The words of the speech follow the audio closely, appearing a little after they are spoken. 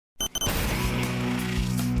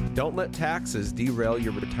Don't let taxes derail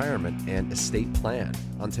your retirement and estate plan.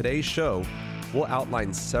 On today's show, we'll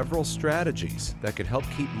outline several strategies that could help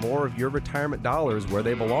keep more of your retirement dollars where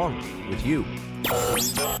they belong, with you.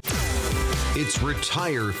 It's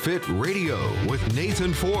Retire Fit Radio with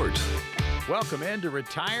Nathan Fort. Welcome into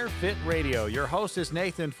Retire Fit Radio. Your host is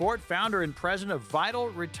Nathan Fort, founder and president of Vital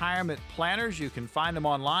Retirement Planners. You can find them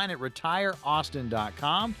online at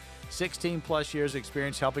retireaustin.com. 16 plus years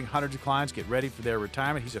experience helping hundreds of clients get ready for their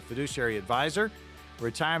retirement. He's a fiduciary advisor,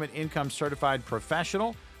 retirement income certified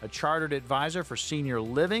professional, a chartered advisor for senior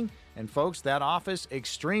living. And folks, that office,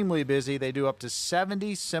 extremely busy. They do up to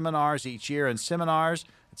 70 seminars each year, and seminars,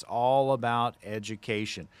 it's all about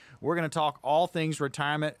education. We're going to talk all things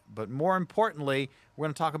retirement, but more importantly, we're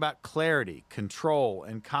going to talk about clarity, control,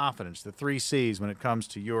 and confidence, the 3 C's when it comes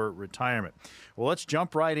to your retirement. Well, let's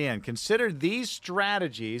jump right in. Consider these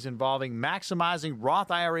strategies involving maximizing Roth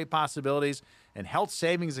IRA possibilities and health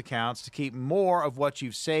savings accounts to keep more of what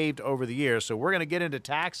you've saved over the years. So we're going to get into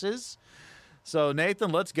taxes. So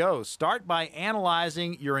Nathan, let's go. Start by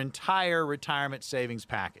analyzing your entire retirement savings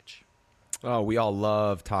package. Oh, we all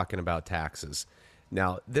love talking about taxes.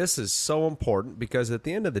 Now, this is so important because at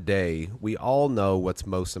the end of the day, we all know what's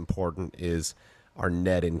most important is our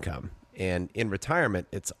net income. And in retirement,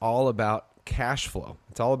 it's all about cash flow.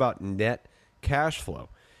 It's all about net cash flow.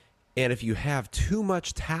 And if you have too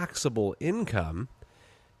much taxable income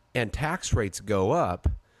and tax rates go up,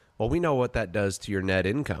 well, we know what that does to your net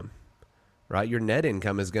income, right? Your net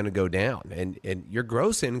income is going to go down, and your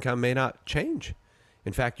gross income may not change.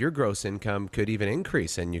 In fact, your gross income could even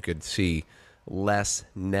increase, and you could see less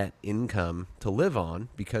net income to live on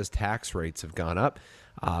because tax rates have gone up.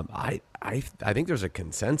 I think there's a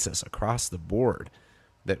consensus across the board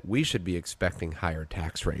that we should be expecting higher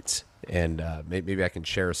tax rates, and maybe I can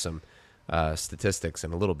share some statistics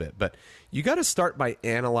in a little bit. But you got to start by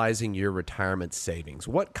analyzing your retirement savings.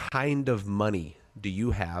 What kind of money do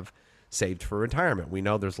you have saved for retirement? We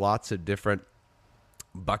know there's lots of different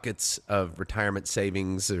buckets of retirement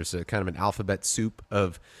savings. There's a kind of an alphabet soup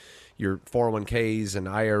of your 401ks and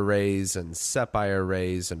IRAs and SEP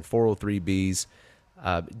IRAs and 403bs.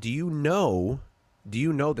 Do you know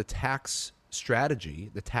the tax strategy,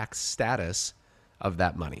 the tax status of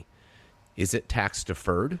that money? Is it tax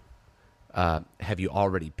deferred? Have you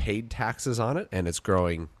already paid taxes on it and it's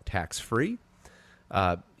growing tax free?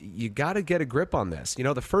 You got to get a grip on this. You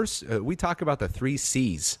know, the first, we talk about the 3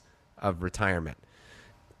 C's of retirement: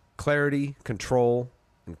 clarity, control,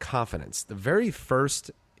 and confidence. The very first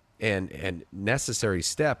and necessary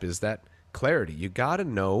step is that clarity. You got to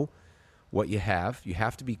know what you have. You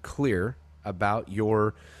have to be clear about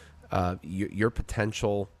your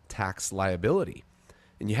potential tax liability.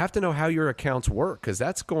 And you have to know how your accounts work, because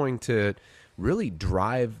that's going to really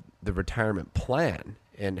drive the retirement plan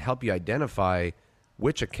and help you identify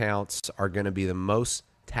which accounts are going to be the most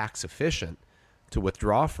tax efficient to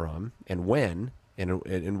withdraw from and when and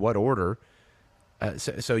in what order.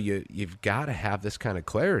 So you've got to have this kind of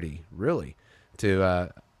clarity, really,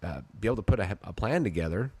 to be able to put a plan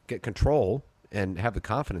together, get control, and have the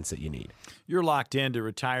confidence that you need. You're locked into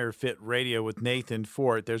Retire Fit Radio with Nathan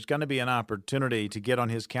Fort. There's going to be an opportunity to get on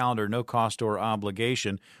his calendar, no cost or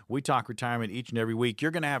obligation. We talk retirement each and every week.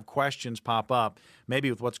 You're going to have questions pop up, maybe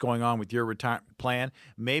with what's going on with your retirement plan.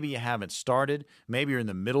 Maybe you haven't started. Maybe you're in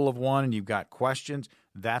the middle of one and you've got questions.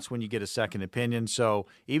 That's when you get a second opinion. So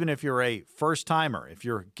even if you're a first-timer, if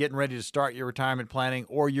you're getting ready to start your retirement planning,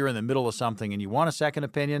 or you're in the middle of something and you want a second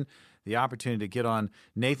opinion, the opportunity to get on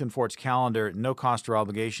Nathan Fort's calendar, no cost or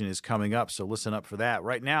obligation, is coming up. So listen up for that.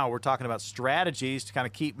 Right now, we're talking about strategies to kind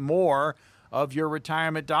of keep more of your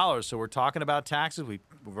retirement dollars. So we're talking about taxes. We've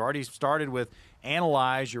already started with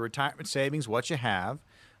analyze your retirement savings, what you have.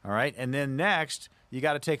 All right. And then next, you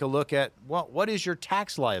got to take a look at, well, what is your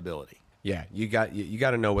tax liability? Yeah, you got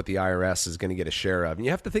to know what the IRS is going to get a share of. And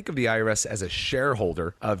you have to think of the IRS as a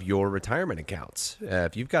shareholder of your retirement accounts.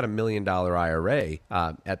 If you've got $1 million IRA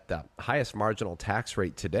at the highest marginal tax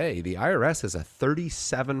rate today, the IRS is a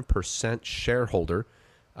 37% shareholder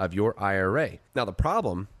of your IRA. Now, the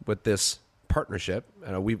problem with this partnership,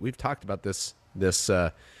 we've talked about this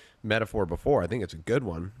metaphor before. I think it's a good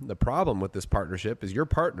one. The problem with this partnership is your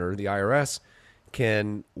partner, the IRS,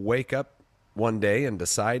 can wake up one day and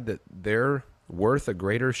decide that they're worth a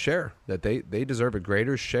greater share, that they deserve a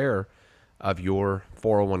greater share of your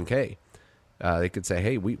 401k. They could say,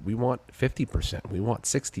 hey, we want 50%, we want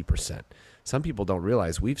 60%. Some people don't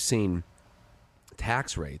realize we've seen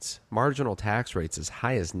tax rates, marginal tax rates as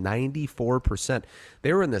high as 94%.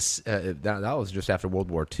 They were in this, that was just after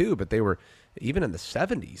World War II, but they were even in the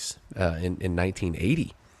 70s in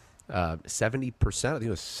 1980. 70%. I think it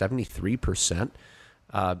was 73%.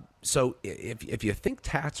 So if you think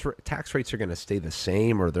tax rates are going to stay the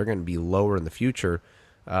same or they're going to be lower in the future,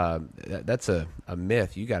 that's a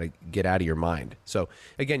myth you got to get out of your mind. So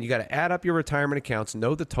again, you got to add up your retirement accounts,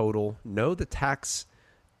 know the total, know the tax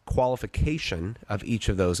qualification of each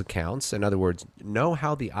of those accounts. In other words, know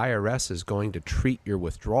how the IRS is going to treat your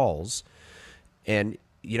withdrawals. And,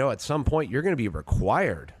 at some point you're going to be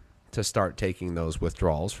required to start taking those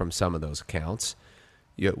withdrawals from some of those accounts.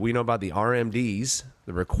 We know about the RMDs,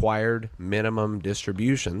 the required minimum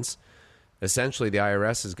distributions. Essentially, the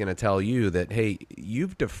IRS is going to tell you that, hey,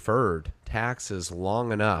 you've deferred taxes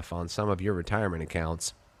long enough on some of your retirement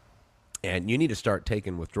accounts, and you need to start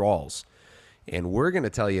taking withdrawals. And we're going to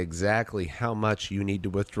tell you exactly how much you need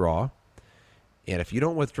to withdraw. And if you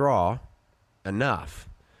don't withdraw enough,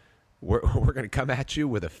 we're going to come at you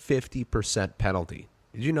with a 50% penalty.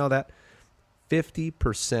 Did you know that?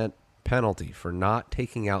 50% penalty for not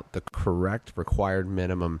taking out the correct required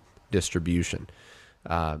minimum distribution.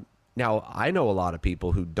 Now, I know a lot of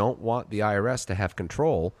people who don't want the IRS to have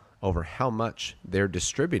control over how much they're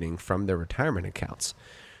distributing from their retirement accounts.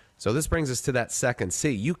 So this brings us to that second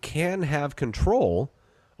C. You can have control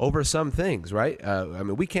over some things, right?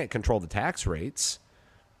 We can't control the tax rates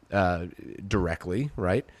directly,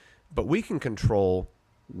 right? But we can control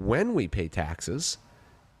when we pay taxes.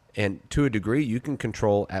 And to a degree, you can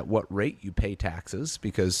control at what rate you pay taxes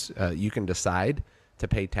because you can decide to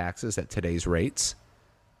pay taxes at today's rates,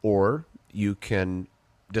 or you can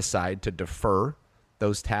decide to defer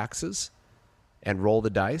those taxes and roll the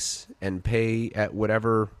dice and pay at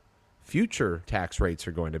whatever future tax rates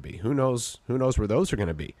are going to be. Who knows where those are going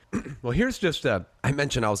to be? Well, here's just I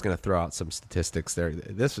mentioned I was going to throw out some statistics there.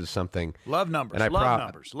 This is something. Love numbers. And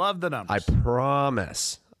numbers. Love the numbers. I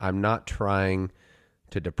promise I'm not trying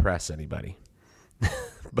to depress anybody.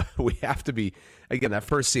 But we have to be, again, that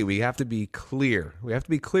first C, we have to be clear. We have to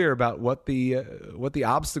be clear about what the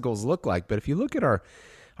obstacles look like. But if you look at our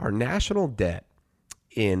national debt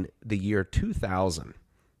in the year 2000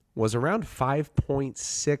 was around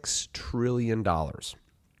 $5.6 trillion. All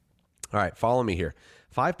right, follow me here.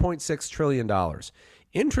 $5.6 trillion.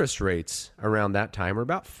 Interest rates around that time are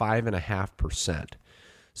about 5.5%.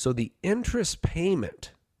 So the interest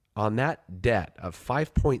payment on that debt of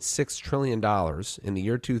 $5.6 trillion in the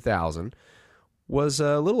year 2000 was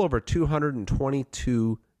a little over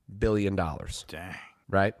 $222 billion. Dang.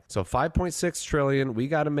 Right? So $5.6 trillion, we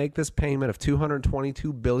got to make this payment of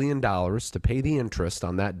 $222 billion to pay the interest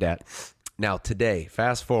on that debt. Now today,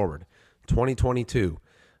 fast forward, 2022,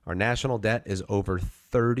 our national debt is over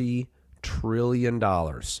 $30 trillion.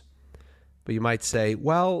 But you might say,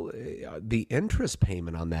 well, the interest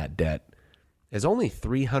payment on that debt is only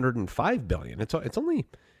 $305 billion. It's only,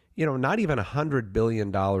 not even $100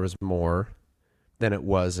 billion more than it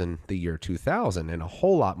was in the year 2000, and a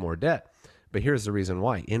whole lot more debt. But here's the reason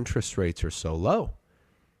why. Interest rates are so low.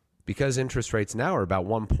 Because interest rates now are about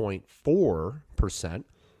 1.4%,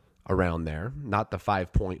 around there, not the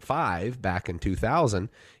 5.5 back in 2000.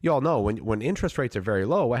 You all know when interest rates are very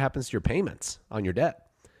low, what happens to your payments on your debt?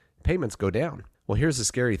 Payments go down. Well, here's the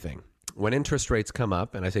scary thing. When interest rates come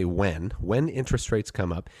up, and I say when interest rates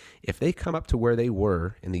come up, if they come up to where they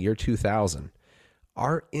were in the year 2000,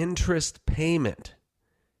 our interest payment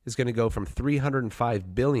is going to go from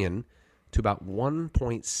 $305 billion to about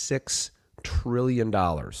 $1.6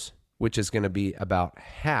 trillion, which is going to be about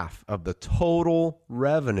half of the total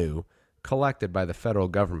revenue collected by the federal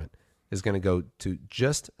government is going to go to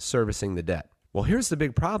just servicing the debt. Well, here's the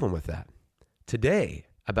big problem with that. Today,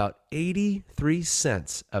 about 83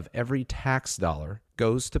 cents of every tax dollar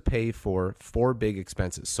goes to pay for four big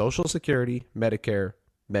expenses: Social Security, Medicare,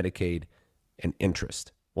 Medicaid, and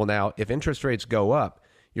interest. Well, now, if interest rates go up,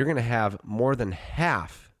 you're going to have more than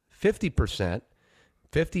half, 50%,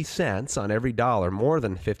 50 cents on every dollar, more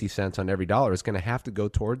than 50 cents on every dollar is going to have to go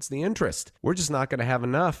towards the interest. We're just not going to have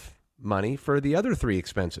enough money for the other three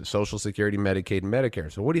expenses: Social Security, Medicaid, and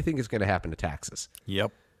Medicare. So what do you think is going to happen to taxes?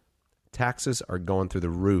 Yep. Taxes are going through the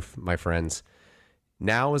roof, my friends.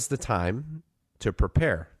 Now is the time to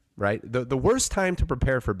prepare, right? The worst time to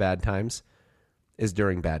prepare for bad times is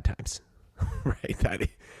during bad times, right?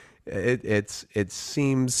 It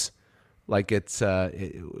seems like it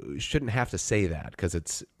shouldn't have to say that because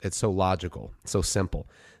it's so logical, so simple.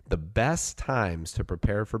 The best times to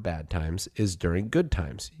prepare for bad times is during good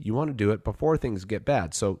times. You want to do it before things get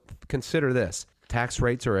bad. So consider this. Tax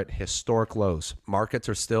rates are at historic lows. Markets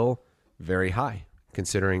are still very high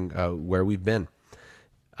considering where we've been.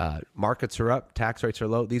 Markets are up, tax rates are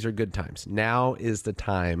low. These are good times. Now is the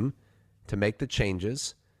time to make the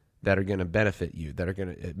changes that are going to benefit you, that are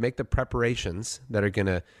going to make the preparations that are going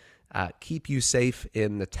to keep you safe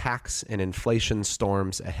in the tax and inflation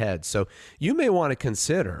storms ahead. So you may want to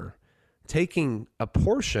consider taking a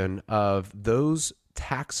portion of those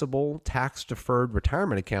taxable, tax-deferred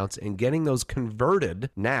retirement accounts and getting those converted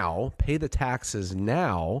now, pay the taxes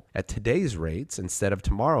now at today's rates instead of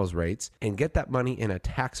tomorrow's rates, and get that money in a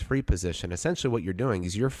tax-free position. Essentially what you're doing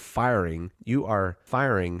is you are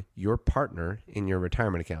firing your partner in your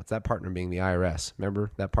retirement accounts, that partner being the IRS.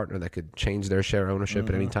 Remember that partner that could change their share ownership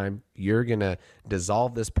at any time? You're going to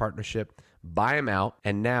dissolve this partnership, buy them out,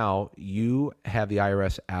 and now you have the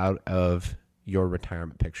IRS out of your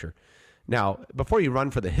retirement picture. Now, before you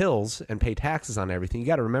run for the hills and pay taxes on everything, you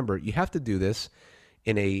got to remember you have to do this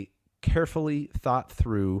in a carefully thought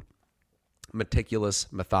through, meticulous,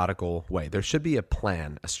 methodical way. There should be a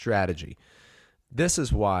plan, a strategy. This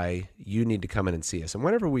is why you need to come in and see us. And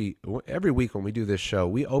every week when we do this show,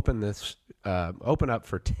 we open up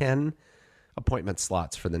for 10 appointment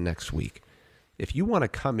slots for the next week. If you want to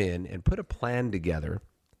come in and put a plan together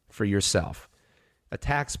for yourself, a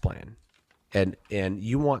tax plan, and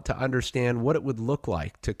you want to understand what it would look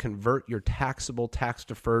like to convert your taxable,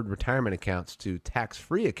 tax-deferred retirement accounts to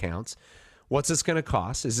tax-free accounts, what's this going to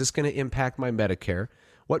cost? Is this going to impact my Medicare?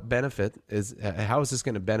 How is this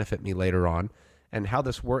going to benefit me later on? And how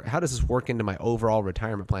does this work into my overall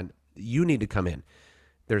retirement plan? You need to come in.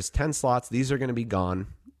 There's 10 slots. These are going to be gone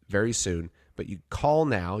very soon. But you call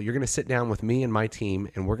now. You're going to sit down with me and my team,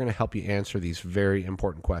 and we're going to help you answer these very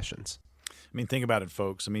important questions. I mean, think about it,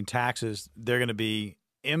 folks. I mean, taxes, they're going to be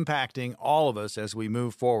impacting all of us as we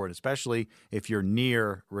move forward, especially if you're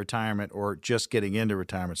near retirement or just getting into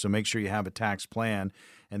retirement. So make sure you have a tax plan.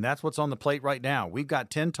 And that's what's on the plate right now. We've got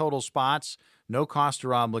 10 total spots, no cost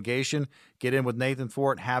or obligation. Get in with Nathan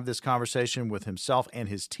Fort, have this conversation with himself and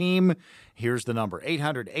his team. Here's the number,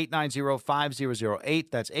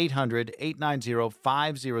 800-890-5008. That's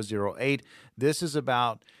 800-890-5008. This is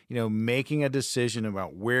about, making a decision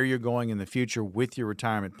about where you're going in the future with your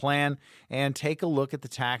retirement plan, and take a look at the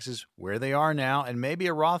taxes where they are now, and maybe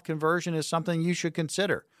a Roth conversion is something you should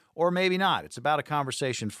consider. Or maybe not. It's about a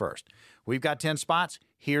conversation first. We've got 10 spots.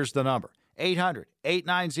 Here's the number,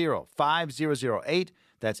 800-890-5008.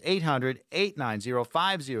 That's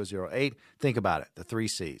 800-890-5008. Think about it, the 3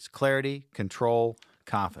 C's, clarity, control,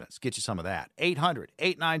 confidence. Get you some of that.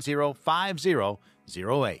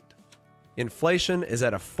 800-890-5008. Inflation is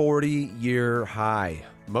at a 40-year high.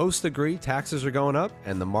 Most agree taxes are going up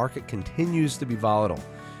and the market continues to be volatile.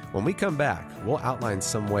 When we come back, we'll outline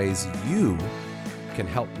some ways you can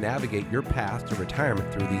help navigate your path to retirement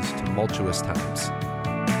through these tumultuous times.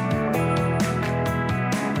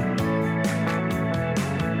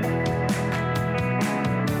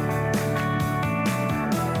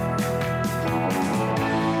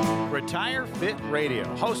 Retire Fit Radio,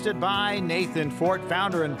 hosted by Nathan Fort,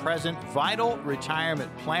 founder and president, Vital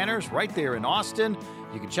Retirement Planners, right there in Austin.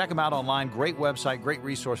 You can check them out online. Great website, great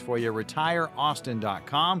resource for you,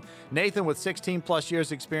 retireaustin.com. Nathan, with 16-plus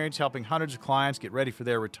years experience helping hundreds of clients get ready for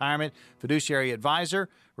their retirement, fiduciary advisor,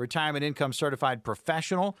 retirement income certified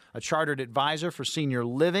professional, a chartered advisor for senior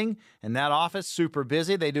living. And that office, super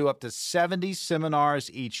busy. They do up to 70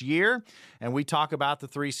 seminars each year. And we talk about the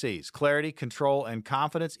 3 C's, clarity, control, and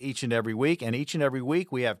confidence each and every week. And each and every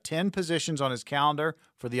week, we have 10 positions on his calendar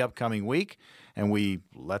for the upcoming week. And we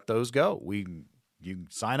let those go. You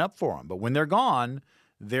sign up for them. But when they're gone,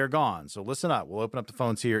 they're gone. So listen up. We'll open up the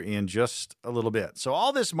phones here in just a little bit. So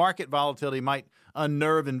all this market volatility might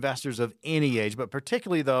unnerve investors of any age, but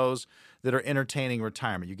particularly those that are entertaining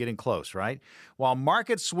retirement. You're getting close, right? While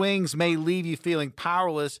market swings may leave you feeling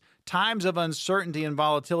powerless, times of uncertainty and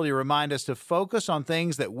volatility remind us to focus on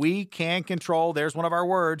things that we can control. There's one of our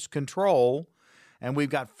words, control. And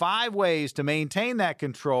we've got 5 ways to maintain that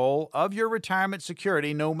control of your retirement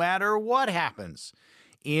security no matter what happens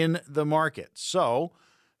in the market. So,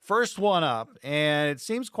 first one up, and it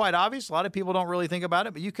seems quite obvious. A lot of people don't really think about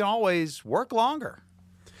it, but you can always work longer.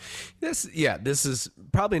 This is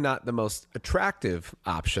probably not the most attractive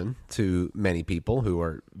option to many people who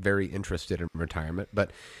are very interested in retirement,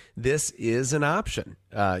 but this is an option.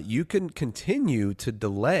 You can continue to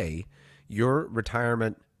delay your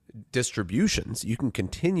retirement distributions. You can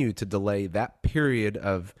continue to delay that period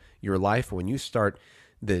of your life when you start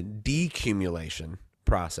the decumulation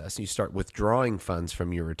process. You start withdrawing funds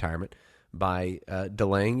from your retirement by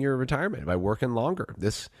delaying your retirement, by working longer.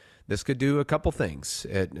 This could do a couple things.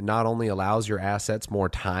 It not only allows your assets more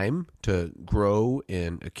time to grow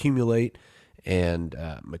and accumulate and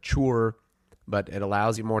mature, but it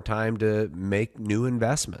allows you more time to make new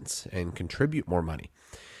investments and contribute more money.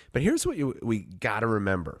 But here's what we got to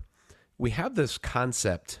remember. we have this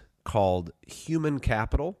concept called human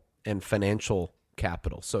capital and financial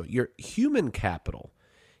capital. So your human capital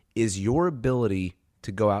is your ability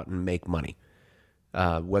to go out and make money.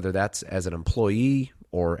 Whether that's as an employee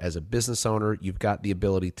or as a business owner, you've got the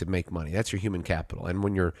ability to make money. That's your human capital. And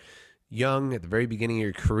when you're young, at the very beginning of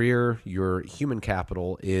your career, your human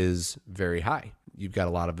capital is very high. You've got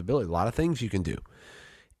a lot of ability, a lot of things you can do.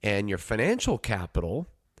 And your financial capital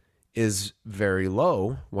is very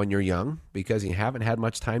low when you're young because you haven't had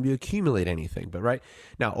much time to accumulate anything. But right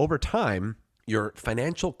now, over time, your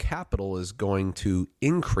financial capital is going to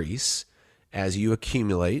increase as you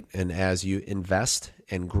accumulate and as you invest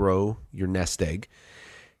and grow your nest egg.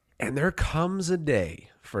 And there comes a day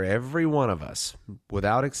for every one of us,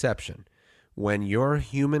 without exception, when your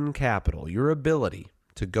human capital, your ability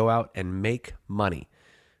to go out and make money,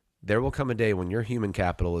 there will come a day when your human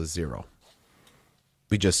capital is zero.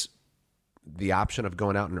 The option of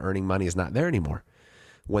going out and earning money is not there anymore.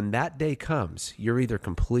 When that day comes, you're either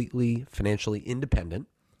completely financially independent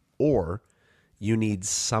or you need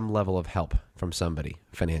some level of help from somebody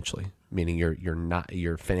financially, meaning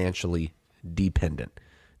you're financially dependent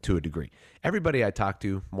to a degree. Everybody I talk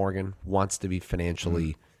to, Morgan, wants to be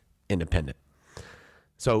financially independent.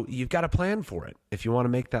 So you've got to plan for it if you want to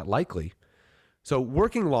make that likely. So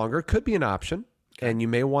working longer could be an option, and you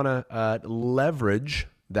may want to leverage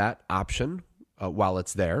that option while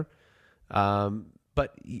it's there.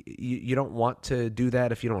 But you don't want to do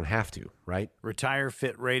that if you don't have to, right? Retire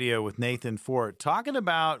Fit Radio with Nathan Fort, talking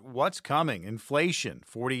about what's coming. Inflation,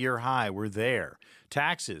 40-year high, we're there.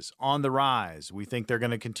 Taxes on the rise. We think they're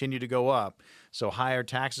going to continue to go up. So higher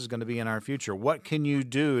taxes is going to be in our future. What can you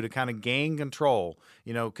do to kind of gain control?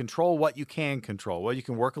 Control what you can control. Well, you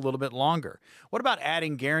can work a little bit longer. What about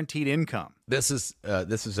adding guaranteed income? This is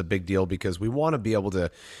a big deal because we want to be able to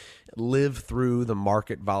live through the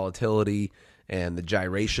market volatility and the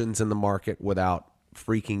gyrations in the market without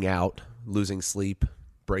freaking out, losing sleep,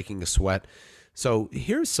 breaking a sweat. So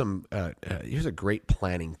here's a great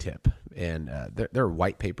planning tip, and there are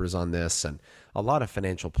white papers on this, and a lot of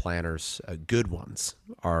financial planners, good ones,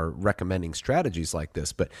 are recommending strategies like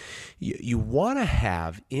this. But you want to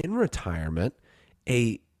have in retirement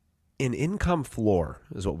an income floor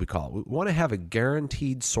is what we call it. We want to have a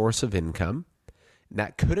guaranteed source of income. And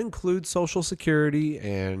that could include Social Security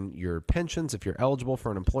and your pensions if you're eligible for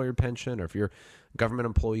an employer pension, or if you're a government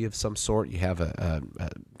employee of some sort, you have a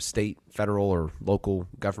state, federal, or local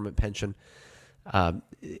government pension.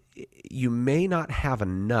 You may not have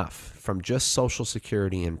enough from just Social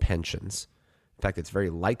Security and pensions. In fact, it's very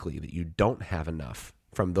likely that you don't have enough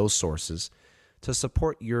from those sources to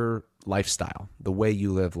support your lifestyle, the way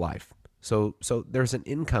you live life. So there's an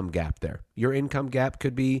income gap there. Your income gap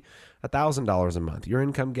could be $1,000 a month. Your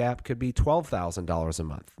income gap could be $12,000 a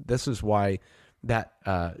month. This is why that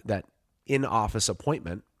in-office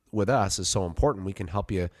appointment with us is so important. We can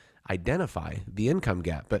help you identify the income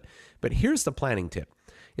gap. But here's the planning tip.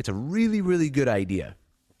 It's a really, really good idea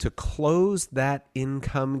to close that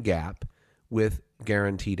income gap with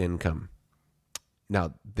guaranteed income.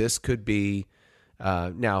 Now, this could be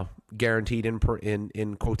guaranteed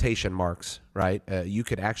in quotation marks, right? You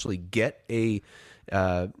could actually get an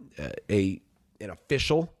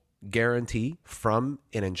official guarantee from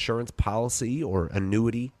an insurance policy or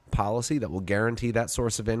annuity policy that will guarantee that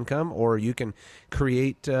source of income, or you can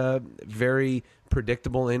create very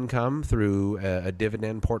predictable income through a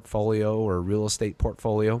dividend portfolio or a real estate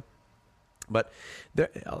portfolio. But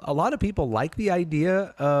a lot of people like the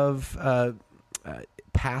idea of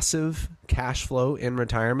passive cash flow in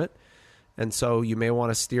retirement. And so you may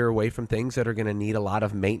want to steer away from things that are going to need a lot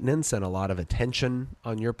of maintenance and a lot of attention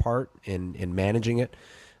on your part in managing it.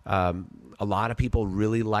 A lot of people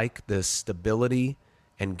really like the stability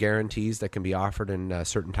and guarantees that can be offered in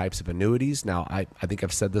certain types of annuities. Now, I think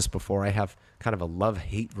I've said this before. I have kind of a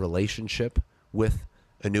love-hate relationship with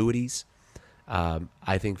annuities.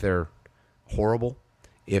 I think they're horrible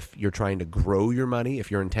if you're trying to grow your money,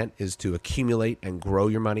 if your intent is to accumulate and grow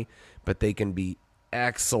your money, but they can be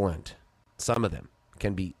excellent. Some of them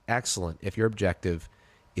can be excellent if your objective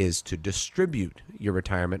is to distribute your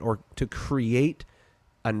retirement or to create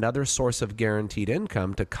another source of guaranteed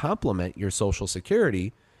income to complement your Social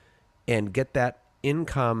Security and get that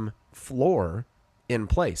income floor in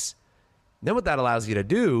place. Then what that allows you to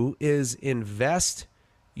do is invest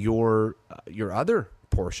your other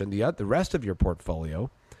portion, the rest of your portfolio,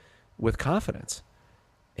 with confidence.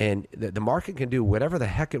 And the market can do whatever the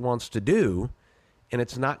heck it wants to do, and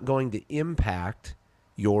it's not going to impact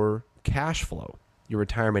your cash flow, your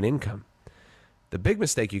retirement income. The big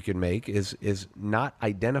mistake you can make is not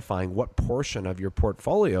identifying what portion of your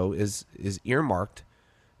portfolio is earmarked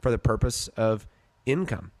for the purpose of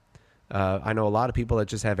income. I know a lot of people that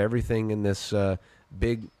just have everything in this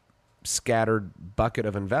big scattered bucket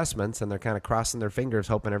of investments, and they're kind of crossing their fingers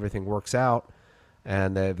hoping everything works out.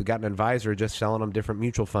 And they've got an advisor just selling them different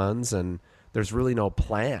mutual funds, and there's really no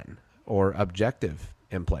plan or objective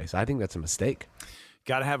in place. I think that's a mistake.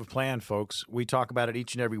 Got to have a plan, folks. We talk about it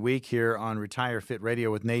each and every week here on Retire Fit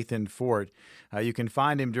Radio with Nathan Fort. You can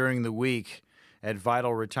find him during the week at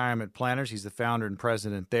Vital Retirement Planners. He's the founder and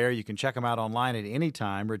president there. You can check him out online at any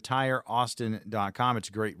time, retireaustin.com. It's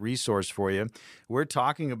a great resource for you. We're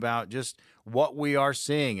talking about just what we are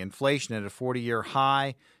seeing. Inflation at a 40-year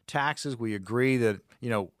high. Taxes, we agree that,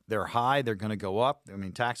 they're high. They're going to go up. I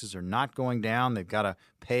mean, taxes are not going down. They've got to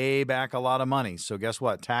pay back a lot of money. So guess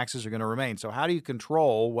what? Taxes are going to remain. So how do you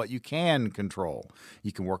control what you can control?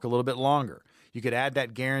 You can work a little bit longer. You could add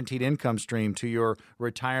that guaranteed income stream to your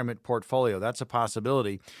retirement portfolio. That's a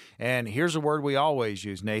possibility. And here's a word we always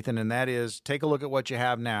use, Nathan, and that is take a look at what you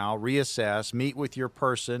have now, reassess, meet with your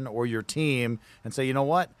person or your team, and say, you know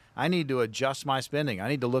what? I need to adjust my spending. I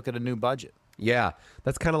need to look at a new budget. Yeah,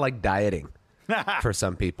 that's kind of like dieting for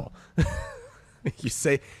some people. You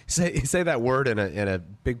say that word and a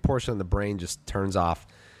big portion of the brain just turns off.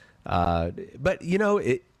 But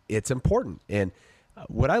it's important. And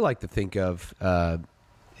what I like to think of,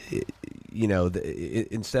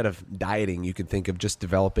 instead of dieting, you can think of just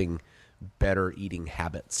developing better eating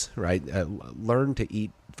habits, right? Learn to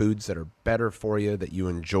eat foods that are better for you, that you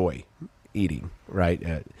enjoy eating,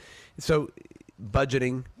 right? So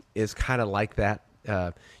budgeting is kind of like that.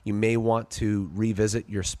 You may want to revisit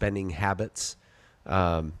your spending habits.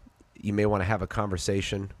 You may want to have a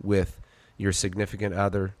conversation with your significant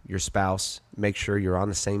other, your spouse. Make sure you're on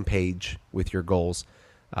the same page with your goals.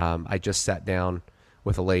 I just sat down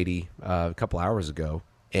with a lady a couple hours ago,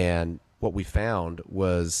 and what we found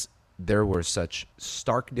was there were such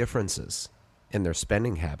stark differences in their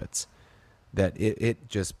spending habits that it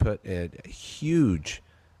just put a huge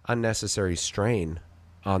unnecessary strain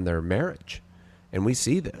on their marriage. And we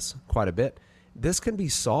see this quite a bit. This can be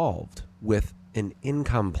solved with an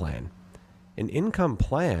income plan. An income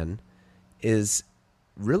plan is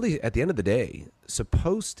really, at the end of the day,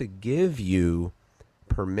 supposed to give you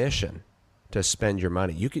permission to spend your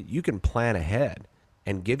money. You can plan ahead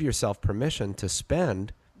and give yourself permission to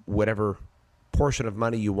spend whatever portion of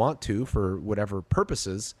money you want to for whatever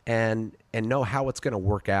purposes, and know how it's going to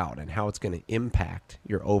work out and how it's going to impact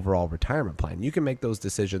your overall retirement plan. You can make those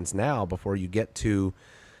decisions now before you get to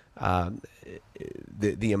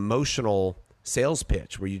the emotional sales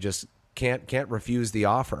pitch where you just can't refuse the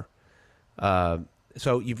offer.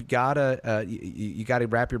 So you've got to you got to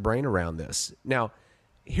wrap your brain around this. Now,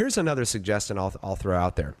 here's another suggestion I'll throw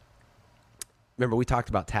out there. Remember, we talked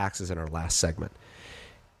about taxes in our last segment.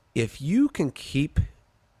 If you can keep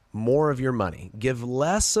more of your money, give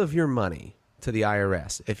less of your money to the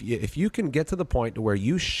IRS, if you can get to the point to where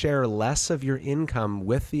you share less of your income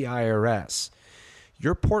with the IRS,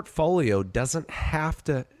 your portfolio doesn't have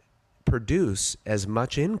to produce as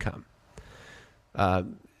much income.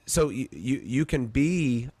 So you can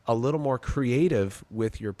be a little more creative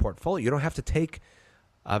with your portfolio. You don't have to take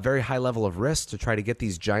a very high level of risk to try to get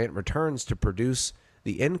these giant returns to produce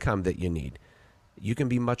the income that you need. You can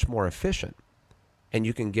be much more efficient, and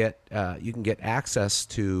you can get access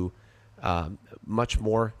to much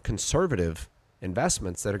more conservative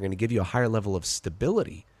investments that are going to give you a higher level of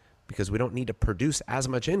stability, because we don't need to produce as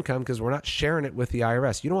much income because we're not sharing it with the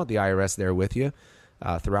IRS. You don't want the IRS there with you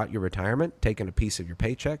throughout your retirement, taking a piece of your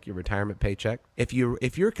paycheck, your retirement paycheck. If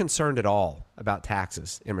you're concerned at all about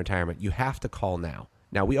taxes in retirement, you have to call now.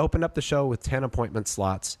 Now, we opened up the show with 10 appointment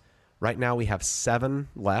slots. Right now, we have 7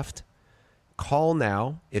 left. Call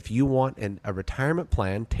now if you want a retirement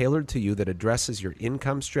plan tailored to you that addresses your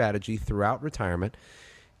income strategy throughout retirement,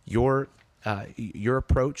 your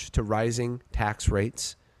approach to rising tax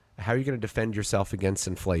rates, how you're going to defend yourself against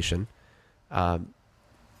inflation.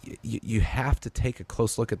 You have to take a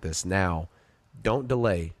close look at this now. Don't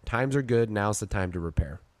delay. Times are good. Now's the time to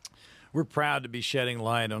repair. We're proud to be shedding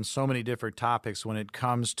light on so many different topics when it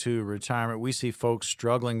comes to retirement. We see folks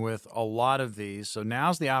struggling with a lot of these. So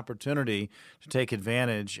now's the opportunity to take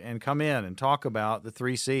advantage and come in and talk about the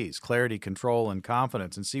 3 C's, clarity, control, and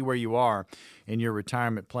confidence, and see where you are in your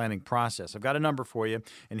retirement planning process. I've got a number for you,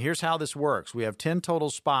 and here's how this works. We have 10 total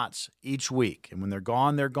spots each week, and when they're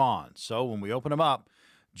gone, they're gone. So when we open them up,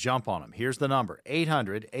 Jump on them. Here's the number,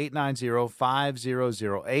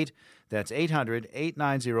 800-890-5008. That's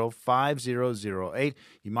 800-890-5008.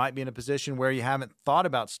 You might be in a position where you haven't thought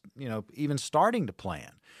about, even starting to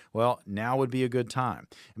plan. Well, now would be a good time.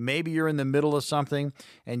 Maybe you're in the middle of something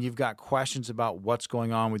and you've got questions about what's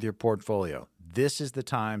going on with your portfolio. This is the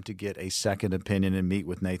time to get a second opinion and meet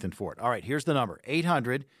with Nathan Fort. All right, here's the number,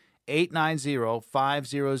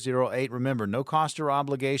 800-890-5008. Remember, no cost or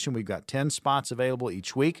obligation. We've got 10 spots available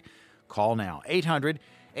each week. Call now,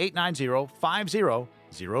 800-890-5008.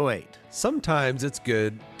 Sometimes it's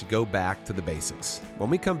good to go back to the basics. When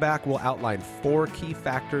we come back, we'll outline 4 key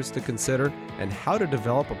factors to consider and how to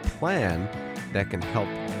develop a plan that can help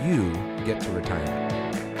you get to retirement.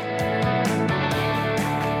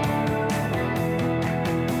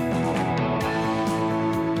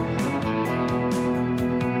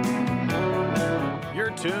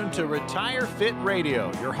 Tuned to Retire Fit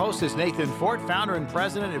Radio. Your host is Nathan Fort, founder and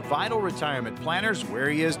president of Vital Retirement Planners,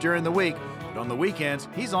 where he is during the week. But on the weekends,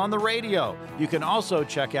 he's on the radio. You can also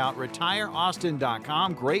check out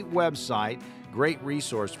retireaustin.com. Great website, great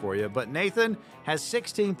resource for you. But Nathan has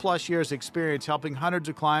 16 plus years experience helping hundreds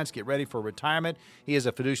of clients get ready for retirement. He is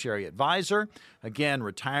a fiduciary advisor, again,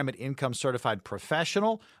 retirement income certified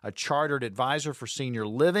professional, a chartered advisor for senior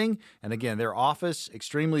living. And again, their office,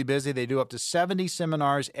 extremely busy. They do up to 70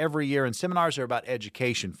 seminars every year, and seminars are about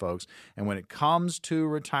education, folks. And when it comes to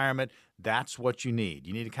retirement, that's what you need.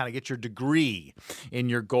 You need to kind of get your degree in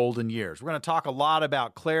your golden years. We're going to talk a lot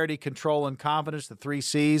about clarity, control, and confidence, the 3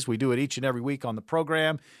 C's. We do it each and every week on the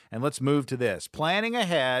program. And let's move to this. Planning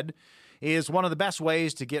ahead is one of the best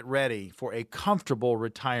ways to get ready for a comfortable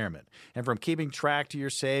retirement. And from keeping track to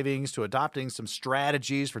your savings to adopting some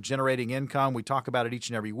strategies for generating income, we talk about it each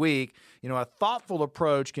and every week. A thoughtful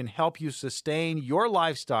approach can help you sustain your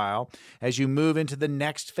lifestyle as you move into the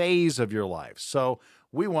next phase of your life. So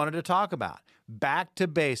we wanted to talk about back to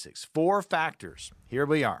basics, 4 factors. Here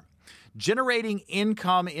we are. Generating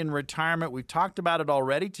income in retirement. We've talked about it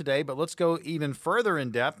already today, but let's go even further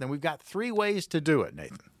in depth. And we've got 3 ways to do it,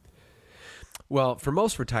 Nathan. Well, for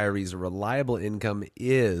most retirees, a reliable income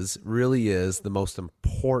really is the most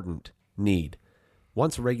important need.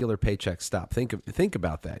 Once regular paychecks stop, think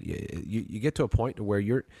about that. You get to a point where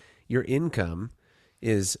your income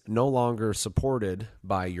is no longer supported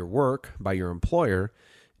by your work, by your employer.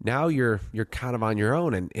 Now you're kind of on your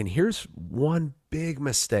own. And here's one big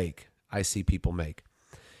mistake I see people make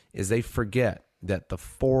is they forget that the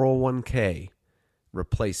 401k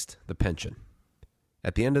replaced the pension.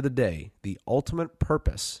 At the end of the day, the ultimate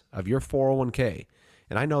purpose of your 401k,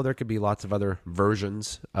 and I know there could be lots of other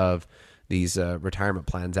versions of these retirement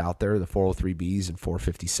plans out there, the 403bs and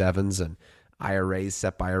 457s and IRAs,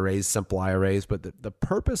 SEP IRAs, simple IRAs, but the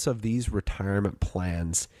purpose of these retirement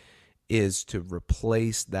plans is to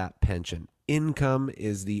replace that pension. Income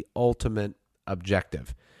is the ultimate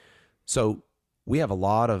objective. So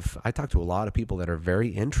I talk to a lot of people that are very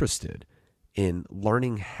interested in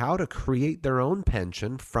learning how to create their own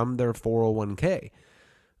pension from their 401k.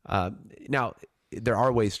 Now, there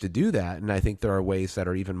are ways to do that, and I think there are ways that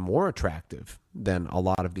are even more attractive than a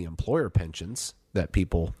lot of the employer pensions that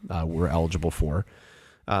people were eligible for.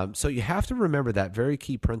 So you have to remember that very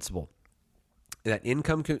key principle, that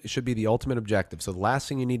income should be the ultimate objective. So the last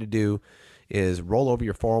thing you need to do is roll over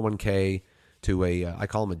your 401k to I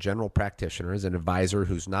call him a general practitioner, as an advisor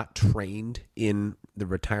who's not trained in the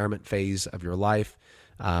retirement phase of your life.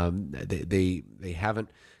 They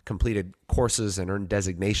haven't completed courses and earned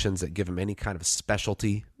designations that give them any kind of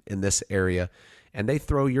specialty in this area. And they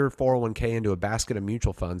throw your 401k into a basket of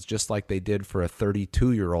mutual funds just like they did for a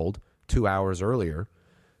 32-year-old 2 hours earlier.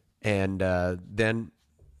 And then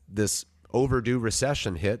this overdue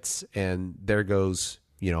recession hits, and there goes,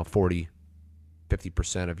 40,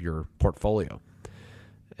 50% of your portfolio.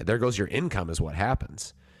 There goes your income is what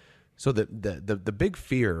happens. So the big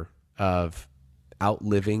fear of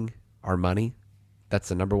outliving our money, that's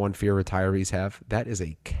the number one fear retirees have. That is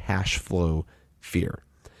a cash flow fear.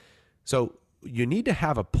 So you need to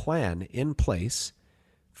have a plan in place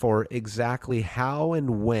for exactly how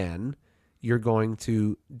and when you're going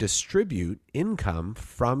to distribute income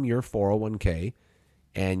from your 401k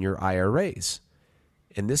and your IRAs.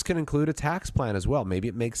 And this can include a tax plan as well. Maybe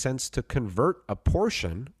it makes sense to convert a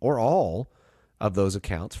portion or all of those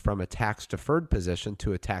accounts from a tax-deferred position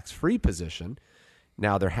to a tax-free position.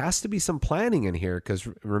 Now, there has to be some planning in here because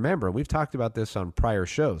remember, we've talked about this on prior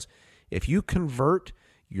shows. If you convert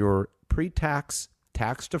your pre-tax,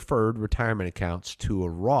 tax-deferred retirement accounts to a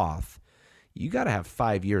Roth, you got to have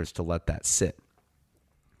 5 years to let that sit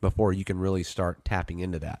before you can really start tapping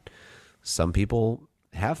into that. Some people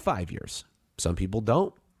have 5 years. Some people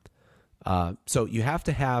don't. So you have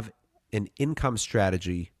to have an income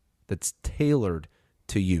strategy that's tailored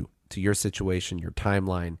to you, to your situation, your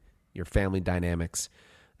timeline, your family dynamics.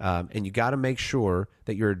 And you got to make sure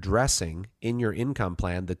that you're addressing in your income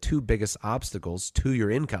plan the two biggest obstacles to your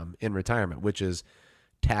income in retirement, which is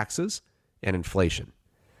taxes and inflation.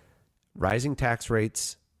 Rising tax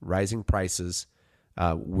rates, rising prices.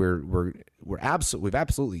 We've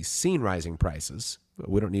absolutely seen rising prices.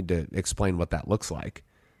 We don't need to explain what that looks like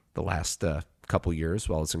the last couple years.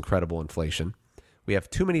 Well, it's incredible inflation. We have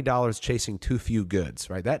too many dollars chasing too few goods,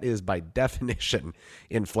 right? That is by definition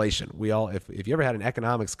inflation. We all, if you ever had an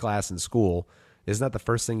economics class in school, isn't that the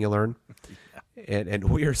first thing you learn? And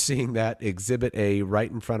we are seeing that exhibit A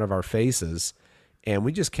right in front of our faces, and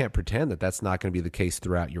we just can't pretend that that's not going to be the case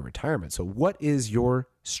throughout your retirement. So what is your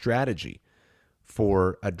strategy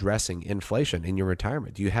for addressing inflation in your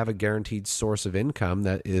retirement? Do you have a guaranteed source of income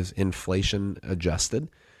that is inflation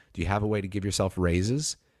adjusted? Do you have a way to give yourself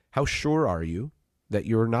raises? How sure are you that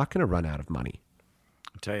you're not going to run out of money?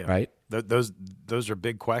 I'll tell you, right? Those are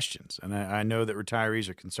big questions, and I know that retirees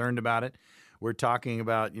are concerned about it. We're talking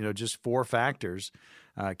about, just 4 factors,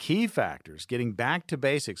 key factors, getting back to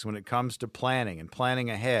basics when it comes to planning and planning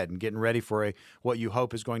ahead and getting ready for what you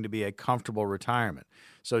hope is going to be a comfortable retirement.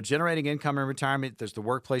 So generating income in retirement, there's the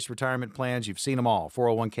workplace retirement plans. You've seen them all,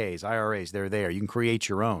 401ks, IRAs, they're there. You can create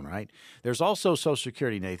your own, right? There's also Social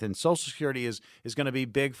Security, Nathan. Social Security is going to be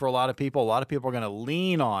big for a lot of people. A lot of people are going to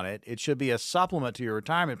lean on it. It should be a supplement to your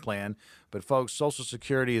retirement plan. But folks, Social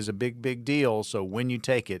Security is a big, big deal. So when you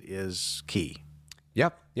take it is key.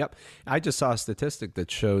 Yep. I just saw a statistic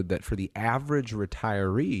that showed that for the average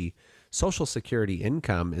retiree, Social Security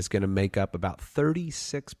income is going to make up about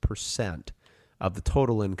 36% of the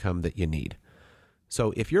total income that you need.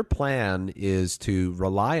 So if your plan is to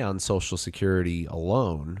rely on Social Security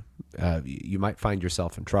alone, you might find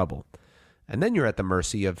yourself in trouble. And then you're at the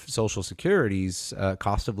mercy of Social Security's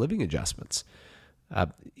cost of living adjustments.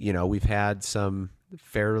 We've had some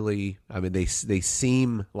fairly, they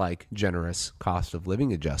seem like generous cost of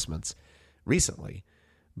living adjustments recently,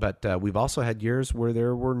 but we've also had years where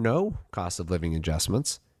there were no cost of living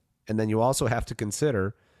adjustments. And then you also have to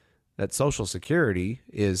consider that Social Security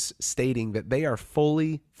is stating that they are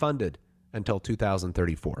fully funded until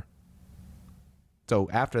 2034. So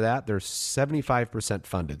after that, they're 75%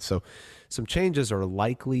 funded. So some changes are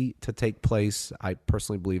likely to take place. I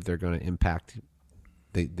personally believe they're going to impact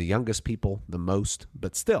the youngest people the most,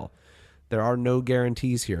 but still, there are no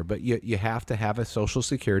guarantees here. But you have to have a Social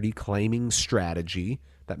Security claiming strategy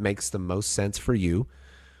that makes the most sense for you,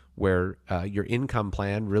 where your income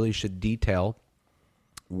plan really should detail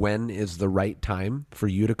when is the right time for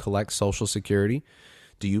you to collect Social Security.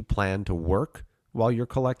 Do you plan to work while you're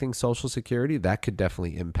collecting Social Security? That could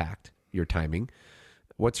definitely impact your timing.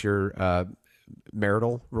 What's your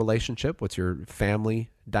marital relationship? What's your family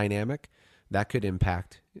dynamic? That could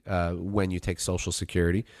impact when you take Social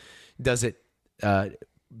Security. Does it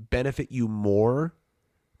benefit you more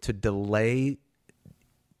to delay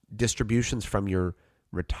distributions from your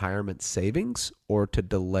retirement savings or to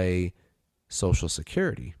delay Social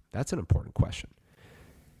Security? That's an important question.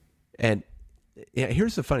 And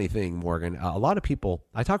here's the funny thing, Morgan. I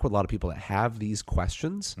talk with a lot of people that have these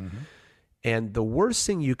questions. Mm-hmm. And the worst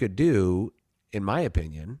thing you could do, in my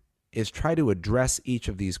opinion, is try to address each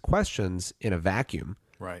of these questions in a vacuum.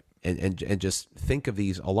 Right. And just think of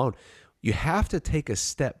these alone. You have to take a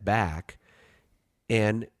step back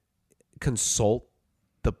and consult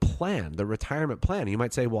the plan, the retirement plan. You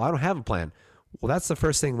might say, well, I don't have a plan. Well, that's the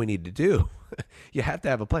first thing we need to do. You have to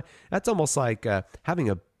have a plan. That's almost like having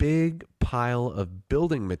a big pile of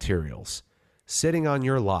building materials sitting on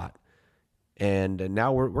your lot. And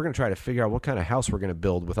now we're going to try to figure out what kind of house we're going to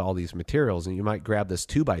build with all these materials. And you might grab this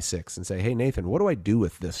 2x6 and say, hey, Nathan, what do I do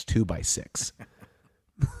with this 2x6?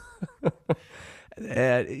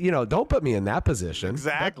 Don't put me in that position.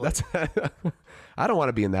 Exactly. I don't want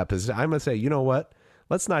to be in that position. I'm going to say, you know what?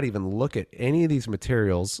 Let's not even look at any of these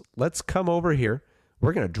materials. Let's come over here.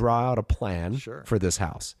 We're going to draw out a plan for this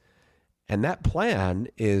house. And that plan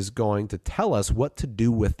is going to tell us what to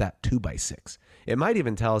do with that 2x6. It might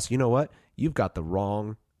even tell us, you know what? You've got the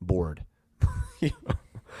wrong board.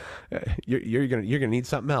 You're gonna need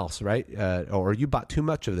something else, right? Or you bought too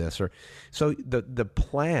much of this. Or so the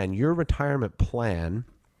plan, your retirement plan,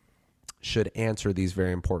 should answer these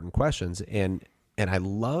very important questions. And I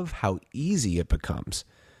love how easy it becomes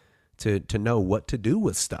to know what to do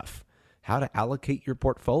with stuff, how to allocate your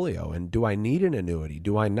portfolio, and do I need an annuity?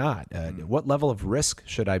 Do I not? What level of risk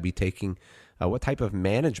should I be taking? What type of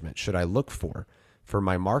management should I look for? for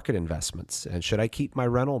my market investments? And should I keep my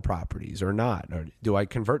rental properties or not? Or do I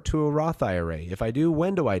convert to a Roth IRA? If I do,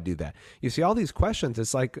 when do I do that? You see all these questions.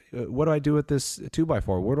 It's like, what do I do with this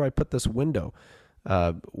 2x4? Where do I put this window?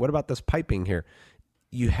 What about this piping here?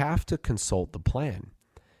 You have to consult the plan,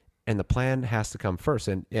 and the plan has to come first.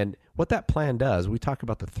 And what that plan does, we talk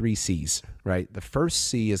about the 3 C's, right? The first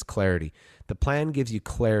C is clarity. The plan gives you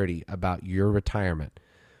clarity about your retirement.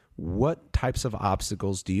 What types of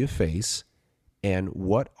obstacles do you face? And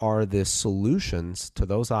what are the solutions to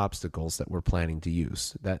those obstacles that we're planning to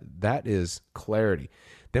use? That is clarity.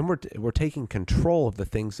 Then we're taking control of the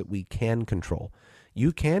things that we can control.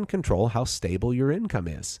 You can control how stable your income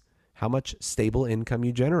is, how much stable income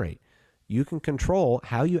you generate. You can control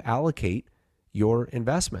how you allocate your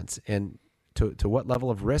investments and to what level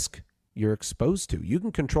of risk you're exposed to. You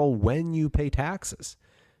can control when you pay taxes,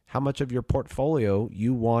 how much of your portfolio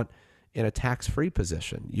you want in a tax-free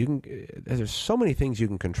position. There's so many things you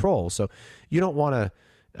can control. So you don't want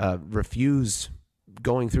to refuse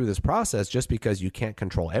going through this process just because you can't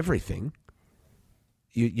control everything.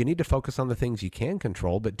 You need to focus on the things you can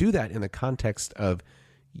control, but do that in the context of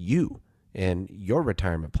you and your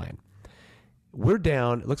retirement plan.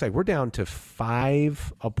 It looks like we're down to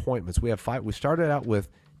 5 appointments. We started out with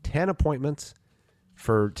 10 appointments.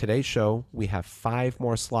 For today's show, we have 5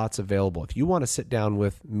 more slots available. If you want to sit down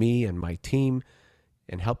with me and my team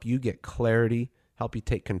and help you get clarity, help you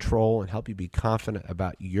take control, and help you be confident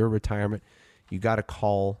about your retirement, you got to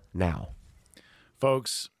call now.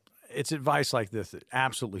 Folks, it's advice like this that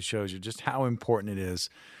absolutely shows you just how important it is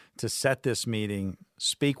to set this meeting,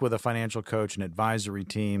 speak with a financial coach and advisory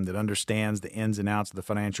team that understands the ins and outs of the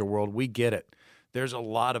financial world. We get it. There's a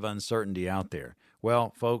lot of uncertainty out there.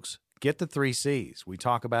 Well, folks, get the 3 C's. We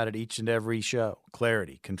talk about it each and every show: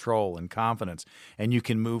 clarity, control, and confidence, and you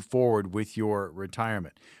can move forward with your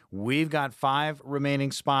retirement. We've got 5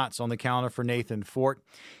 remaining spots on the calendar for Nathan Fort.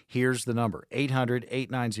 Here's the number: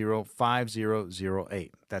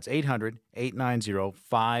 800-890-5008. That's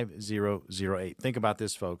 800-890-5008. Think about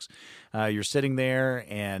this, folks. You're sitting there,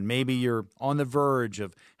 and maybe you're on the verge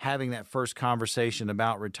of having that first conversation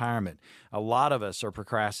about retirement. A lot of us are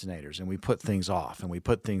procrastinators, and we put things off,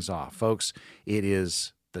 Folks, it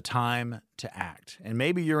is the time to act. And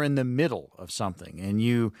maybe you're in the middle of something and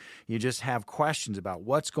you just have questions about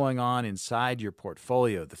what's going on inside your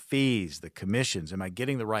portfolio, the fees, the commissions. Am I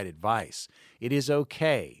getting the right advice? It is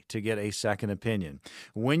okay to get a second opinion.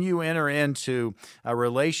 When you enter into a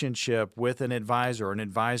relationship with an advisor or an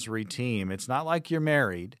advisory team, it's not like you're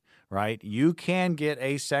married, right? You can get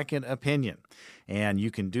a second opinion, and you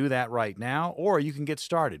can do that right now, or you can get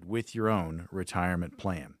started with your own retirement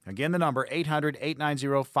plan. Again, the number,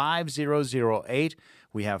 800-890-5008.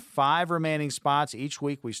 We have 5 remaining spots each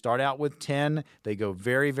week. We start out with 10. They go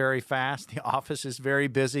very, very fast. The office is very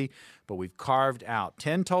busy, but we've carved out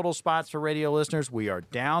 10 total spots for radio listeners. We are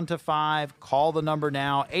down to 5. Call the number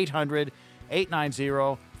now,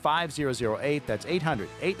 800-890-5008. That's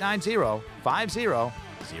 800-890-5008.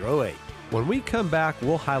 When we come back,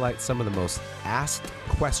 we'll highlight some of the most asked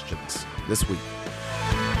questions this week.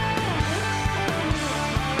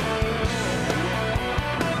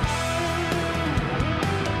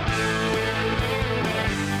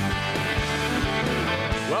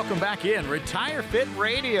 Welcome back in Retire Fit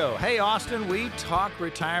Radio. Hey, Austin, we talk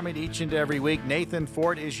retirement each and every week. Nathan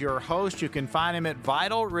Fort is your host. You can find him at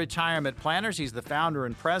Vital Retirement Planners. He's the founder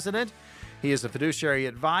and president. He is a fiduciary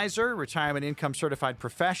advisor, retirement income certified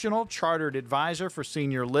professional, chartered advisor for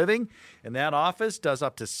senior living. And that office does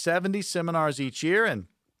up to 70 seminars each year. And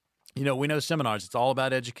you know, we know seminars, it's all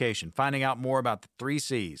about education, finding out more about the 3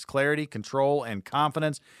 C's: clarity, control, and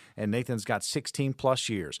confidence. And Nathan's got 16 plus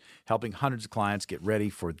years helping hundreds of clients get ready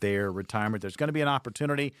for their retirement. There's going to be an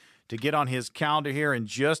opportunity to get on his calendar here in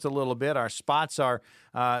just a little bit. Our spots are,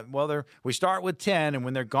 we start with 10, and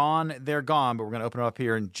when they're gone, they're gone, but we're going to open it up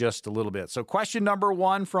here in just a little bit. So question number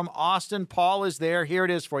 1 from Austin. Paul is there. Here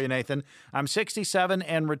it is for you, Nathan. I'm 67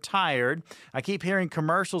 and retired. I keep hearing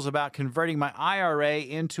commercials about converting my IRA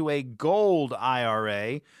into a gold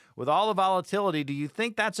IRA. With all the volatility, do you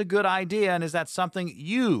think that's a good idea, and is that something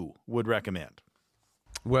you would recommend?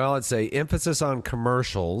 Well, I'd say emphasis on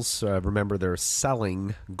commercials. Remember, they're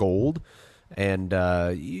selling gold, and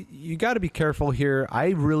you got to be careful here. I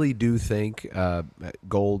really do think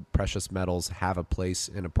gold, precious metals have a place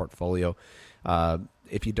in a portfolio.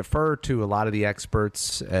 If you defer to a lot of the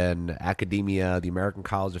experts and academia, the American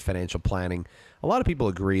College of Financial Planning, a lot of people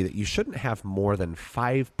agree that you shouldn't have more than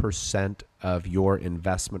 5% of your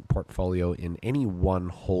investment portfolio in any one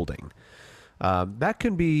holding. That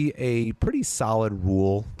can be a pretty solid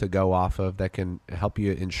rule to go off of that can help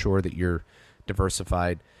you ensure that you're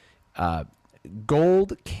diversified.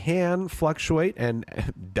 Gold can fluctuate and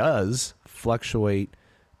does fluctuate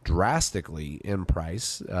drastically in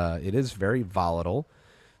price. It is very volatile.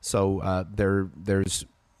 So there's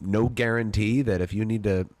no guarantee that if you need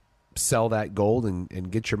to sell that gold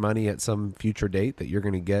and get your money at some future date that you're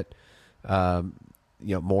going to get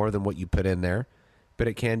more than what you put in there. But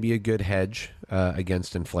it can be a good hedge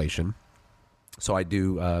against inflation. So I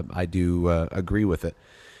do agree with it.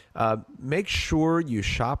 Make sure you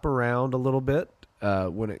shop around a little bit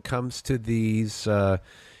when it comes to these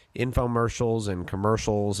infomercials and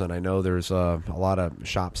commercials. And I know there's a lot of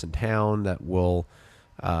shops in town that will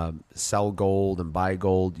sell gold and buy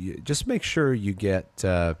gold. Just make sure you get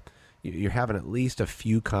you're having at least a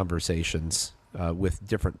few conversations with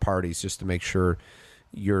different parties just to make sure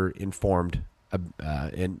you're informed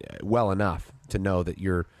and well enough to know that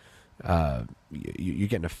you're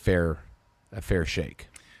getting a fair shake.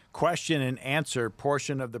 Question and answer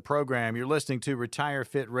portion of the program. You're listening to Retire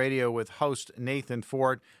Fit Radio with host Nathan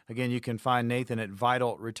Fort. Again, you can find Nathan at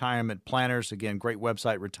Vital Retirement Planners. Again, great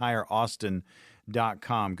website,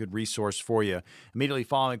 retireaustin.com. Good resource for you. Immediately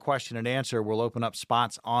following question and answer, we'll open up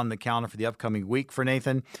spots on the calendar for the upcoming week for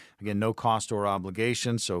Nathan. Again, no cost or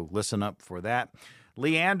obligation, so listen up for that.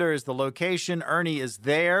 Leander is the location. Ernie is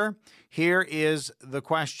there. Here is the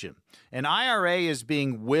question. An IRA is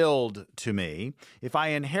being willed to me. If I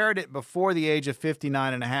inherit it before the age of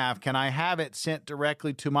 59 and a half, can I have it sent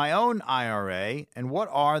directly to my own IRA? And what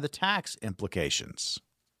are the tax implications?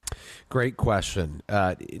 Great question.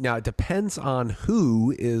 Now, it depends on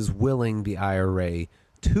who is willing the IRA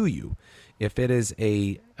to you. If it is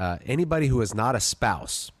anybody who is not a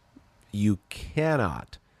spouse, you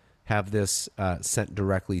cannot have this sent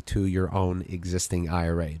directly to your own existing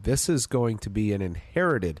IRA. This is going to be an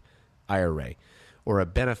inherited IRA or a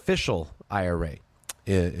beneficial IRA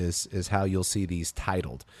is how you'll see these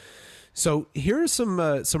titled. So here are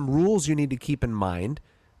some rules you need to keep in mind.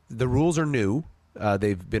 The rules are new.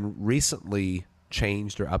 They've been recently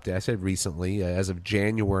changed or updated. I said recently, as of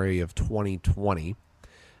January of 2020.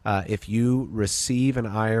 If you receive an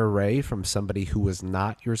IRA from somebody who is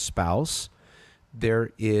not your spouse,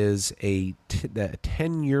 there is a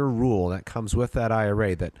 10-year rule that comes with that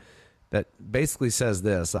IRA that basically says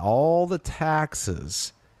this: all the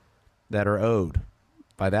taxes that are owed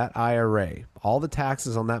by that IRA, all the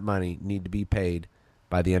taxes on that money need to be paid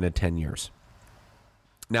by the end of 10 years.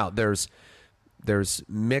 Now, there's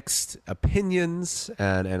mixed opinions,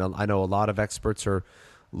 and I know a lot of experts are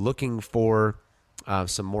looking for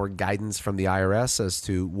some more guidance from the IRS as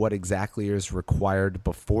to what exactly is required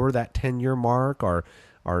before that 10-year mark. Are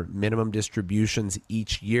minimum distributions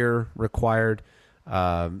each year required?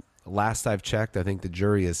 Last I've checked, I think the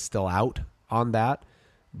jury is still out on that,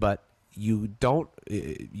 but you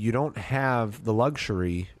don't have the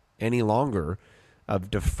luxury any longer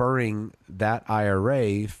of deferring that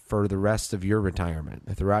IRA for the rest of your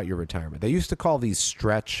retirement, throughout your retirement. They used to call these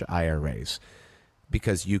stretch IRAs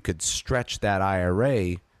because you could stretch that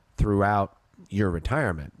IRA throughout your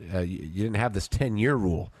retirement. You didn't have this 10-year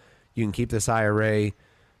rule. You can keep this IRA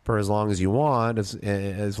for as long as you want,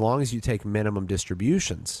 as long as you take minimum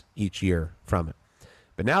distributions each year from it.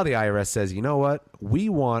 But now the IRS says, you know what? We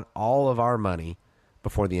want all of our money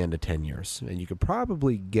before the end of 10 years. And you could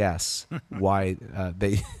probably guess why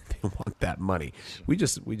they want that money. We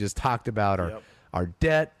just talked about our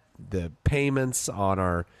debt, the payments on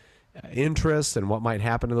our interest, and what might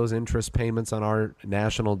happen to those interest payments on our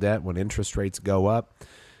national debt when interest rates go up.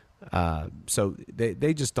 So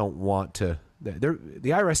they just don't want to. The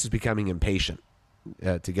IRS is becoming impatient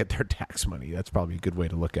to get their tax money. That's probably a good way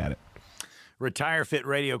to look at it. Retire Fit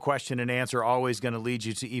Radio question and answer, always going to lead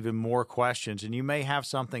you to even more questions. And you may have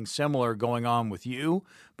something similar going on with you,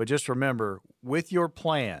 but just remember, with your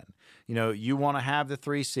plan, you want to have the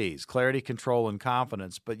 3 C's, clarity, control, and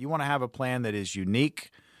confidence, but you want to have a plan that is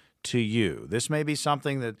unique to you. This may be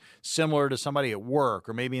something that's similar to somebody at work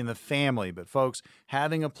or maybe in the family, but folks,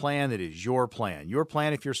 having a plan that is your plan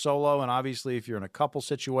if you're solo, and obviously if you're in a couple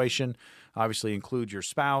situation, obviously include your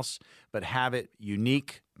spouse, but have it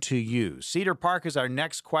unique to you. Cedar Park is our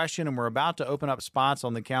next question, and we're about to open up spots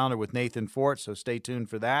on the calendar with Nathan Fort, so stay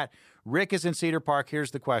tuned for that. Rick is in Cedar Park.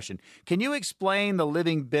 Here's the question. Can you explain the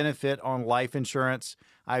living benefit on life insurance?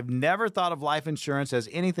 I've never thought of life insurance as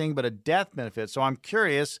anything but a death benefit, so I'm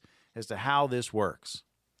curious as to how this works.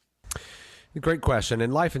 Great question.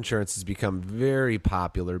 And life insurance has become very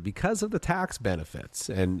popular because of the tax benefits.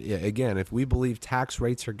 And again, if we believe tax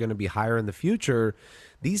rates are going to be higher in the future,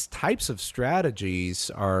 these types of strategies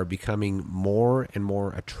are becoming more and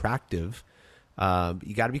more attractive.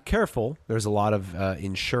 You got to be careful. There's a lot of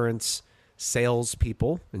insurance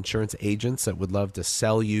salespeople, insurance agents that would love to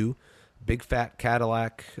sell you big fat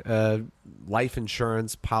Cadillac life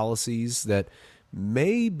insurance policies that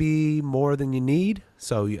may be more than you need.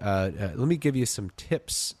 So let me give you some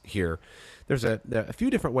tips here. There's a few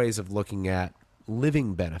different ways of looking at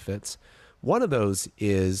living benefits. One of those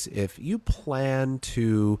is if you plan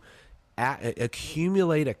to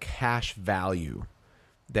accumulate a cash value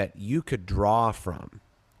that you could draw from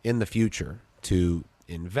in the future to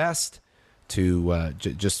invest, to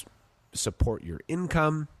just support your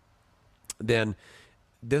income, then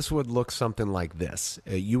this would look something like this.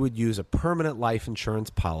 You would use a permanent life insurance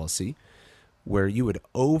policy where you would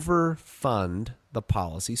overfund the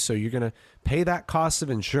policy. So you're going to pay that cost of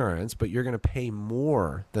insurance, but you're going to pay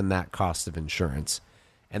more than that cost of insurance.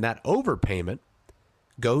 And that overpayment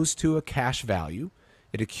goes to a cash value.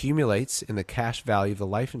 It accumulates in the cash value of the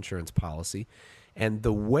life insurance policy. And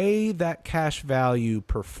the way that cash value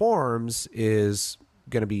performs is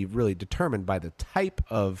going to be really determined by the type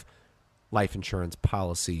of life insurance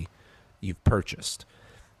policy you've purchased.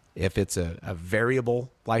 If it's a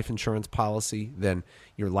variable life insurance policy, then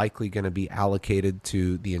you're likely going to be allocated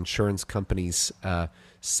to the insurance company's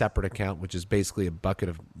separate account, which is basically a bucket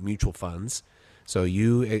of mutual funds. So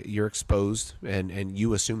you're exposed and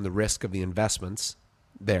you assume the risk of the investments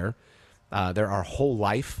there. There are whole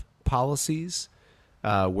life policies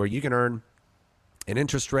where you can earn an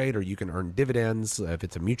interest rate or you can earn dividends if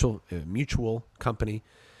it's a mutual company.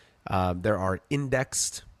 There are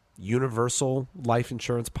indexed universal life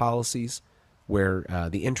insurance policies where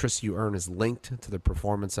the interest you earn is linked to the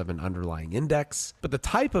performance of an underlying index. But the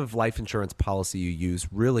type of life insurance policy you use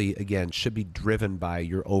really, again, should be driven by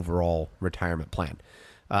your overall retirement plan.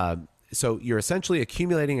 So you're essentially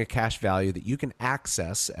accumulating a cash value that you can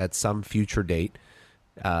access at some future date.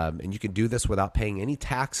 And you can do this without paying any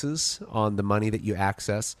taxes on the money that you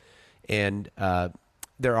access. And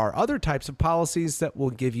there are other types of policies that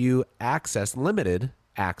will give you access, limited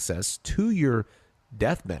access to your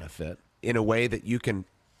death benefit in a way that you can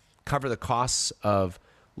cover the costs of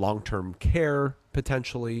long-term care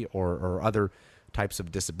potentially or other types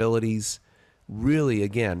of disabilities. Really,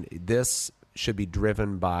 again, this should be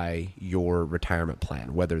driven by your retirement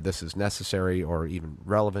plan, whether this is necessary or even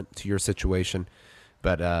relevant to your situation.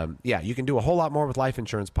 But you can do a whole lot more with life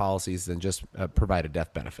insurance policies than just provide a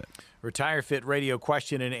death benefit. Retire Fit Radio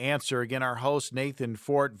question and answer. Again, our host, Nathan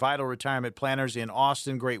Fort, Vital Retirement Planners in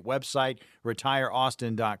Austin. Great website,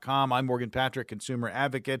 retireaustin.com. I'm Morgan Patrick, consumer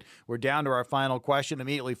advocate. We're down to our final question.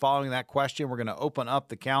 Immediately following that question, we're going to open up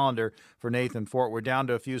the calendar for Nathan Fort. We're down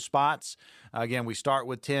to a few spots. Again, we start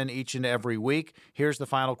with 10 each and every week. Here's the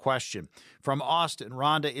final question. From Austin,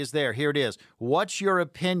 Rhonda is there. Here it is. What's your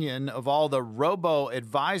opinion of all the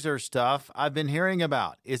robo-advisor stuff I've been hearing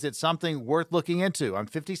about? Is it something worth looking into? I'm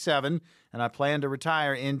 57, and I plan to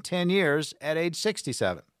retire in 10 years at age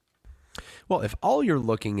 67. Well, if all you're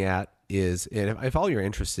looking at is, and if all you're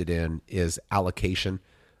interested in is allocation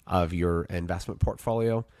of your investment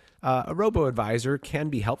portfolio, a robo-advisor can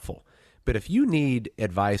be helpful. But if you need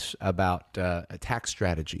advice about tax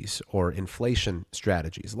strategies or inflation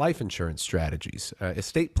strategies, life insurance strategies,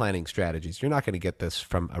 estate planning strategies, you're not going to get this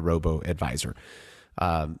from a robo-advisor.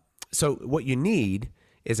 So what you need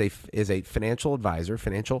is a financial advisor,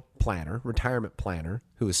 financial planner, retirement planner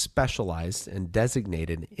who is specialized and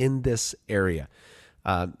designated in this area.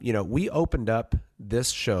 We opened up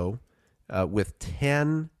this show with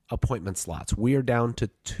 10 appointment slots. We are down to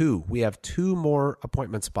 2. We have 2 more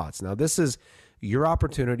appointment spots. Now, this is your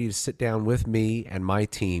opportunity to sit down with me and my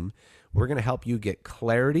team. We're going to help you get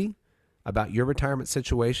clarity about your retirement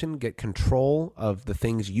situation, get control of the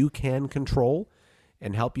things you can control,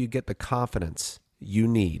 and help you get the confidence you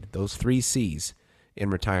need, those 3 C's in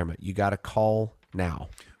retirement. You got to call now.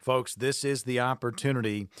 Folks, this is the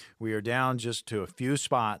opportunity. We are down just to a few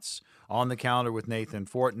spots on the calendar with Nathan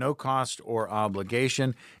Fort. No cost or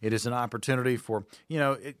obligation. It is an opportunity for,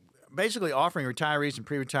 basically offering retirees and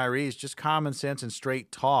pre-retirees just common sense and straight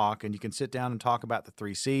talk. And you can sit down and talk about the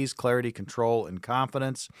 3 C's, clarity, control, and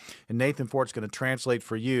confidence. And Nathan Fort's going to translate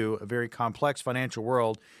for you a very complex financial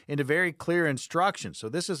world into very clear instructions. So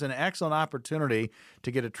this is an excellent opportunity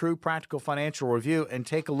to get a true practical financial review and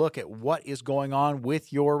take a look at what is going on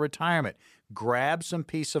with your retirement. Grab some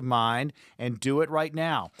peace of mind and do it right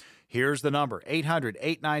now. Here's the number,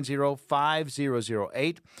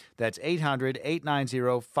 800-890-5008. That's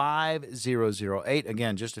 800-890-5008.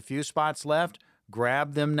 Again, just a few spots left.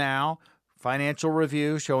 Grab them now. Financial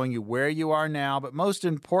review showing you where you are now, but most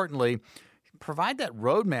importantly, provide that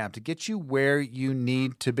roadmap to get you where you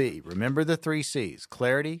need to be. Remember the 3 C's,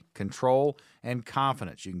 clarity, control, and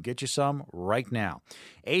confidence. You can get you some right now.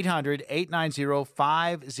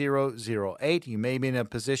 800-890-5008. You may be in a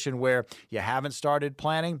position where you haven't started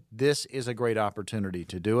planning. This is a great opportunity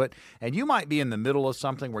to do it. And you might be in the middle of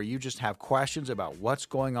something where you just have questions about what's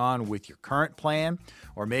going on with your current plan,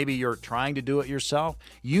 or maybe you're trying to do it yourself.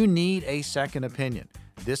 You need a second opinion.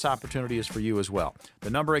 This opportunity is for you as well.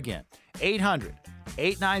 The number again,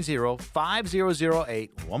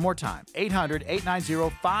 800-890-5008. One more time,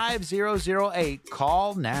 800-890-5008.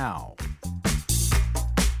 Call now.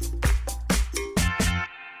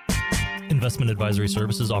 Investment advisory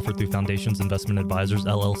services offered through Foundations Investment Advisors,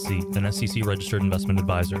 LLC, an SEC-registered investment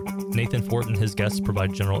advisor. Nathan Fort and his guests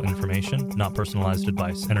provide general information, not personalized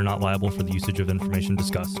advice, and are not liable for the usage of information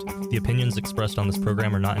discussed. The opinions expressed on this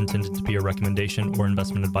program are not intended to be a recommendation or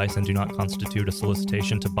investment advice and do not constitute a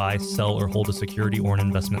solicitation to buy, sell, or hold a security or an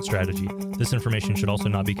investment strategy. This information should also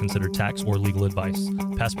not be considered tax or legal advice.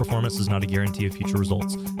 Past performance is not a guarantee of future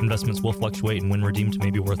results. Investments will fluctuate and when redeemed may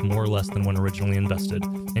be worth more or less than when originally invested.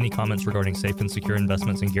 Any comments regarding safe and secure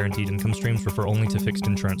investments and guaranteed income streams refer only to fixed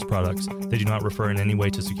insurance products. They do not refer in any way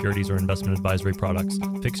to securities or investment advisory products.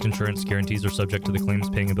 Fixed insurance guarantees are subject to the claims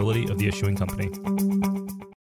paying ability of the issuing company.